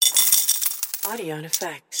Audio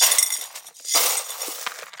effects.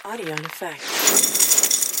 Audio effects.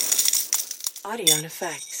 Audio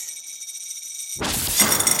effects.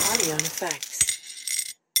 Audio effects.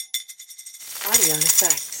 Audio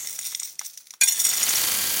effects.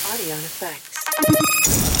 Audio effects.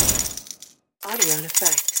 Audio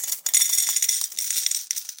effects.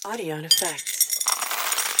 Audio effects.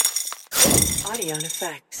 Audio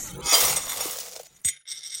effects.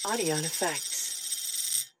 Audio effects.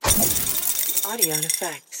 Audio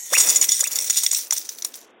effects.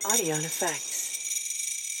 Audio effects.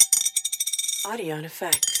 Audio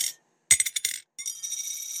effects.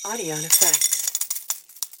 Audio effects.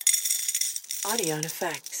 Audio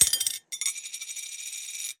effects.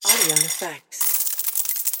 Audio effects.